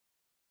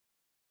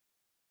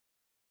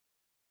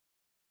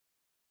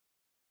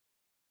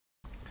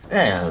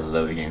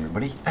Hello again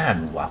everybody,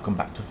 and welcome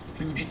back to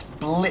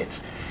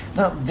Blitz.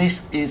 Now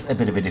this is a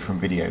bit of a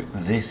different video.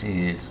 This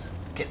is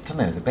get to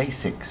know the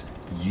basics,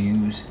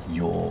 use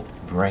your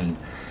brain.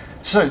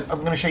 So I'm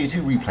going to show you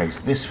two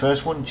replays. This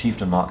first one,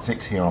 Chieftain Mark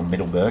 6 here on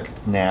Middleburg.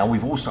 Now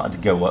we've all started to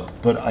go up,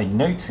 but I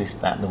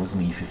noticed that there was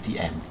an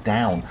E50M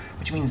down,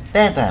 which means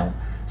they're down.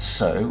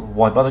 So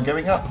why bother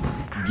going up?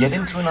 Get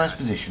into a nice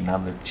position. Now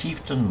the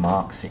Chieftain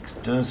Mark 6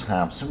 does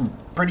have some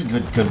pretty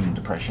good gun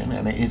depression,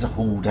 and it is a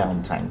hull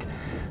down tank.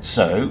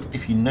 So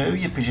if you know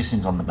your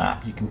positions on the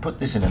map, you can put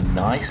this in a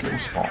nice little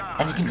spot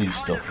and you can do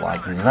stuff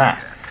like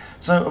that.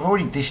 So I've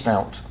already dished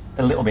out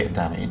a little bit of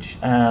damage,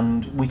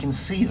 and we can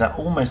see that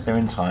almost their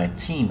entire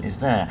team is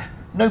there.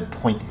 No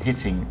point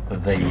hitting the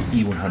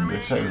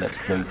E100, so let's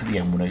go for the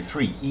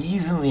M103.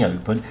 He's in the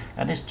open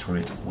and his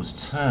turret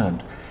was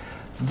turned.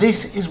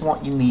 This is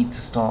what you need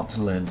to start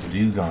to learn to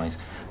do, guys.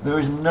 There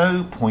is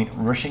no point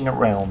rushing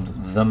around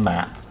the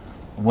map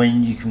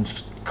when you can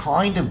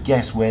kind of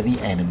guess where the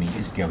enemy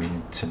is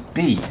going to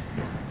be.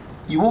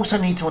 You also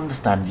need to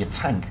understand your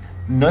tank.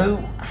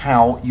 Know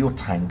how your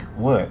tank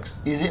works.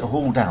 Is it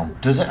hull down?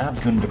 Does it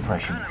have gun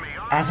depression?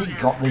 Has it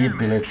got the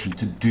ability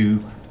to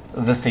do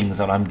the things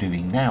that I'm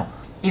doing now?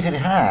 If it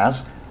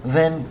has,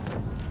 then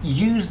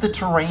use the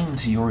terrain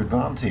to your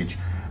advantage.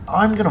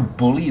 I'm going to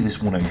bully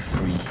this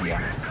 103 here.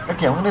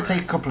 Okay, I'm going to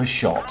take a couple of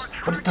shots,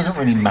 but it doesn't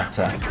really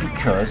matter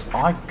because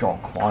I've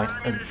got quite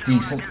a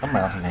decent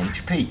amount of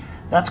HP.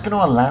 That's going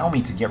to allow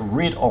me to get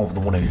rid of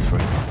the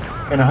 103.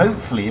 And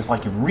hopefully, if I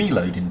can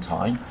reload in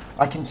time,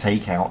 I can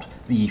take out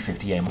the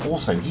E50M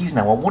also. He's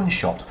now a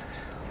one-shot.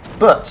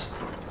 But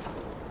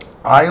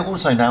I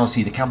also now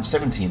see the Camp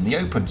 70 in the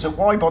open, so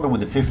why bother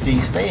with the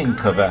 50? Stay in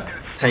cover,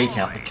 take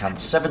out the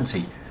Camp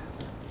 70.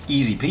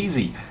 Easy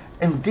peasy.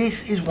 And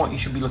this is what you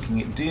should be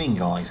looking at doing,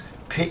 guys.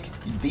 Pick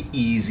the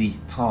easy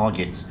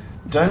targets.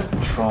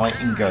 Don't try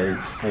and go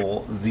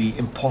for the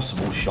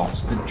impossible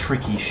shots, the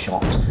tricky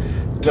shots.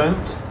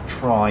 Don't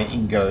try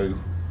and go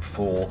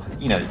for,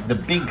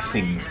 the big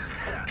things.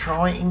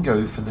 Try and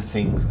go for the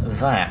things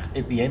that,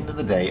 at the end of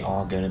the day,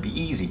 are going to be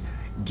easy.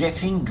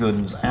 Getting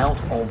guns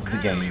out of the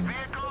game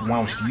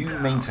whilst you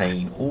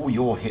maintain all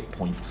your hit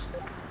points.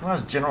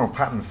 As General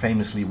Patton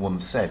famously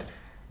once said,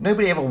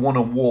 nobody ever won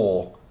a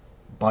war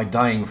by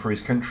dying for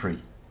his country.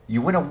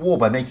 You win a war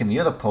by making the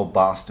other poor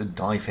bastard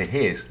die for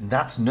his.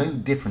 That's no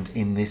different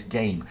in this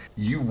game.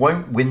 You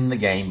won't win the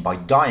game by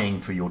dying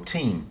for your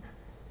team.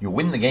 You'll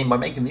win the game by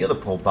making the other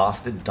poor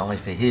bastard die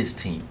for his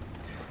team.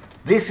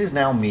 This is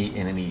now me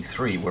in an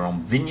E3. We're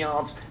on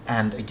vineyards,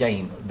 and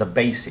again, the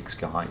basics,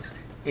 guys.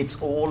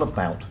 It's all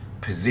about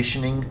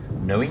positioning,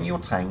 knowing your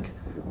tank,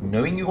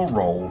 knowing your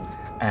role,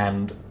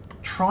 and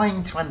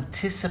trying to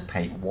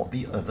anticipate what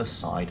the other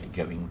side are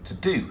going to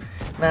do.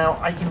 Now,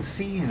 I can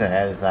see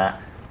there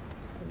that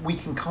we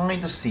can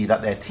kind of see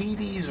that their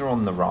TDs are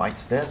on the right.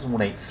 There's the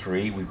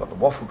 183, we've got the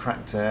waffle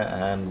tractor,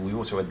 and we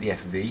also had the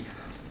FV.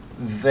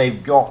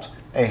 They've got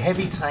a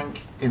heavy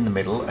tank in the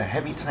middle, a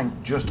heavy tank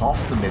just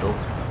off the middle,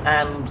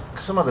 and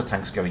some other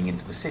tanks going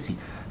into the city.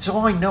 So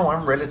I know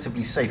I'm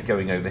relatively safe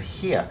going over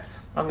here.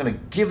 I'm going to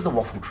give the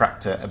waffle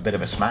tractor a bit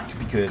of a smack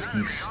because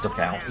he's stuck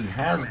out. He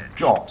has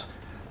got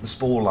the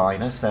spore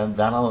liner, so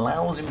that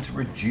allows him to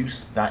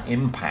reduce that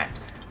impact,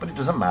 but it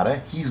doesn't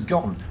matter, he's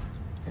gone.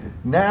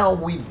 Now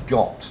we've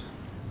got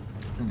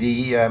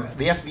the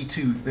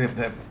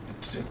FV2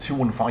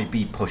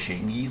 215B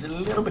pushing. He's a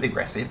little bit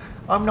aggressive.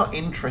 I'm not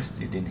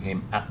interested in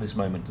him at this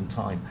moment in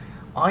time.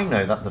 I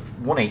know that the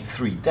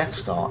 183 Death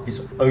Star is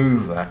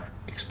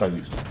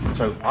overexposed,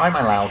 so I'm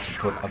allowed to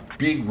put a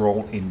big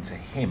roll into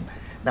him.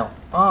 Now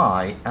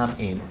I am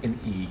in an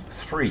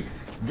E3.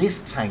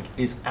 This tank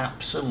is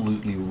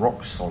absolutely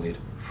rock solid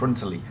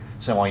frontally,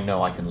 so I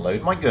know I can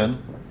load my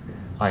gun,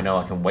 I know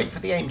I can wait for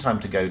the aim time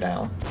to go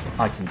down,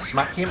 I can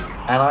smack him,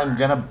 and I'm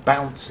going to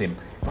bounce him.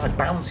 I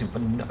bounce him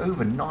for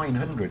over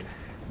 900.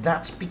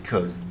 That's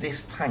because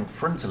this tank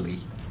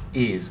frontally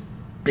is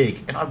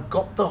big, and I've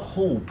got the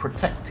hull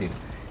protected.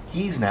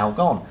 He's now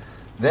gone.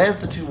 There's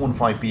the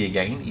 215B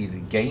again. He's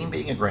again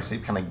being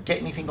aggressive. Can I get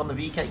anything on the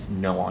VK?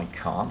 No, I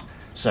can't.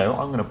 So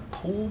I'm going to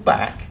pull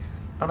back,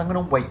 and I'm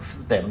going to wait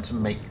for them to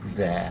make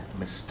their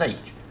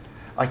mistake.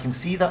 I can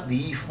see that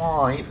the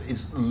E5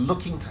 is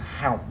looking to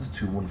help the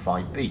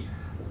 215B.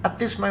 At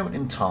this moment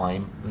in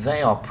time,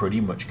 they are pretty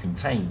much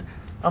contained.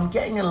 I'm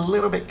getting a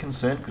little bit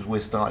concerned because we're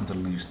starting to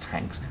lose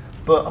tanks,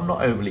 but I'm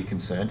not overly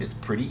concerned. It's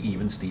pretty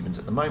even Stevens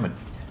at the moment.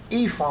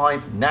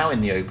 E5 now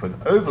in the open,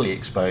 overly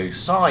exposed,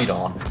 side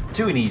on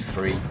to an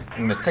E3.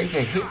 I'm going to take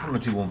a hit from the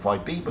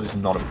 215B, but it's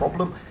not a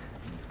problem.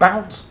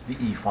 Bounce the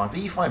E5.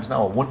 The E5 is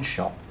now a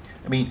one-shot.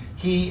 I mean,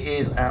 he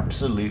is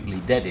absolutely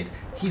deaded.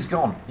 He's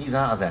gone. He's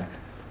out of there.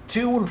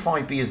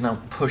 215B is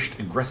now pushed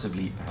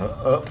aggressively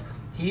up.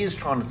 He is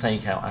trying to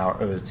take out our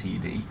other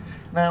TD.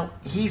 Now,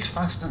 he's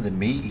faster than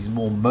me. He's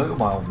more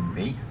mobile than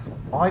me.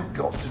 I've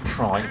got to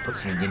try and put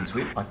something into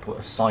it. I put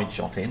a side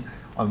shot in.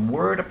 I'm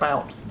worried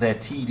about their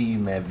TD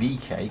and their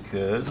VK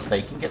because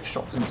they can get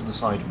shots into the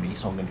side of me.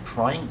 So I'm going to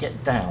try and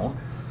get down.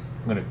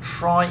 I'm going to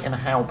try and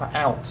help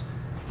out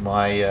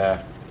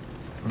my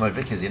my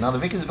Vickers here. Now the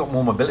Vickers has got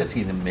more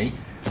mobility than me,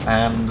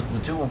 and the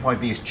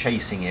 215B is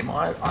chasing him.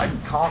 I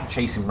can't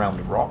chase him round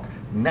a rock.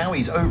 Now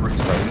he's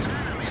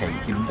overexposed.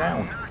 Take him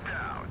down.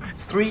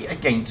 3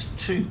 against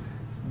 2.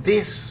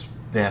 This,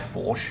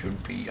 therefore,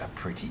 should be a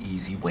pretty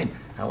easy win.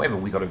 However,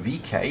 we got a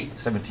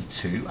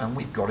VK72 and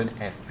we've got an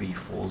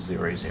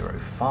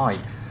FV4005.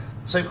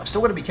 So I've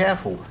still got to be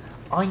careful.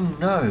 I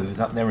know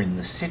that they're in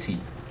the city.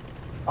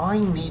 I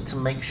need to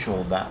make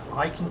sure that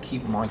I can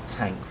keep my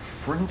tank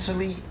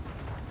frontally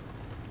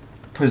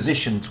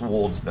positioned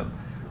towards them,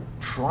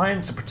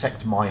 trying to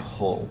protect my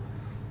hull.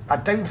 I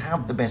don't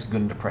have the best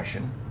gun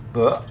depression,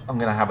 but I'm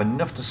going to have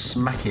enough to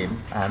smack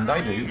him, and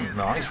I do.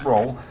 Nice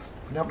roll.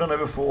 We've now done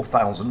over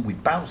 4,000. We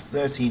bounced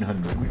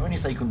 1,300. We've only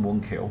taken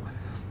 1 kill.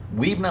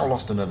 We've now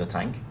lost another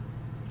tank.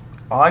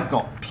 I've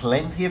got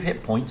plenty of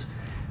hit points.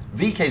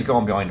 VK's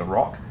gone behind a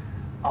rock.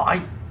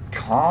 I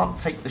can't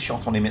take the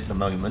shot on him at the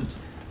moment.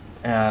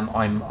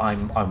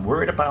 I'm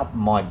worried about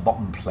my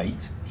bottom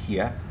plate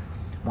here.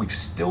 We've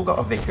still got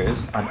a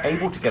Vickers. I'm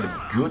able to get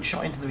a good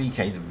shot into the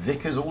VK. The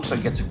Vickers also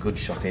gets a good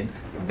shot in.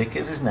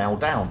 Vickers is now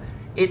down.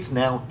 It's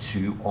now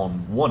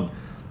 2-on-1.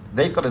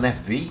 They've got an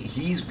FV.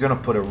 He's going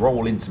to put a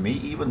roll into me,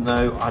 even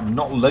though I'm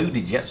not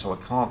loaded yet, so I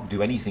can't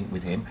do anything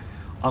with him.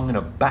 I'm going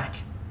to back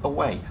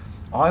away.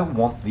 I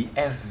want the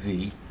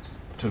FV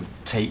to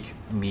take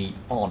me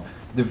on.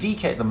 The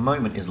VK at the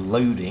moment is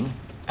loading,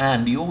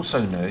 and he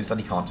also knows that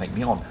he can't take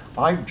me on.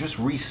 I've just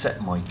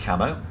reset my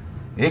camo.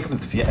 Here comes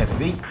the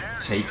FV.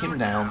 Take him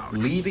down,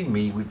 leaving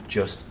me with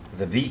just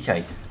the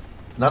VK.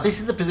 Now this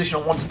is the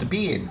position I wanted to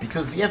be in,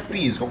 because the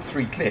FV has got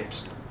 3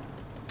 clips,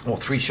 or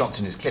 3 shots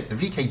in his clip. The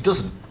VK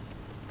doesn't.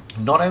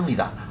 Not only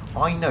that,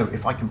 I know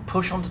if I can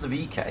push onto the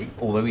VK,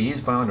 although he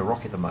is behind a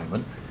rock at the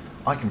moment,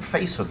 I can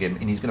face hug him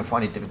and he's going to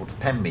find it difficult to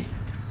pen me.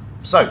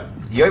 So,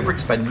 he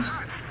overexpends,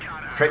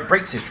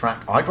 breaks his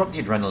track, I drop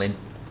the adrenaline,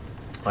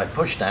 I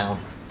push down,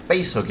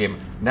 face hug him.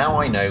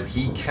 Now I know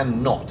he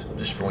cannot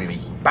destroy me.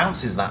 He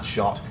bounces that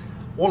shot.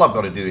 All I've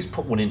got to do is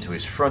put one into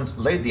his front,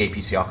 load the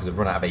APCR because I've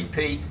run out of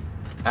AP,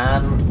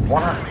 and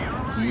voila,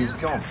 he is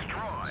gone.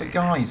 So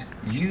guys,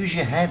 use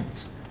your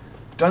heads.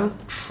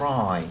 Don't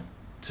try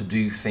to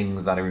do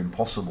things that are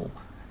impossible.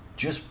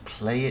 Just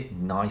play it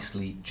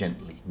nicely,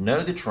 gently.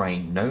 Know the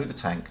terrain, know the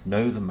tank,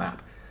 know the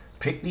map.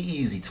 Pick the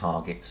easy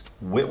targets,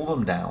 whittle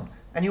them down,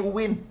 and you'll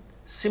win.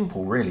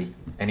 Simple, really.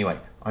 Anyway,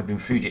 I've been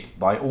Fujit.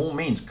 By all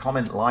means,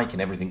 comment, like,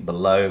 and everything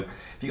below.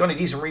 If you've got any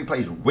decent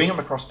replays, wing them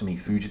across to me,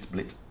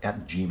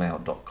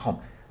 fujitsblitz@gmail.com.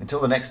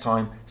 Until the next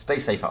time, stay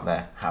safe out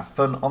there, have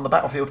fun on the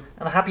battlefield,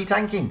 and happy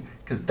tanking,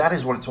 because that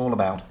is what it's all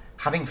about,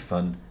 having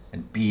fun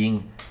and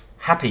being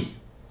happy.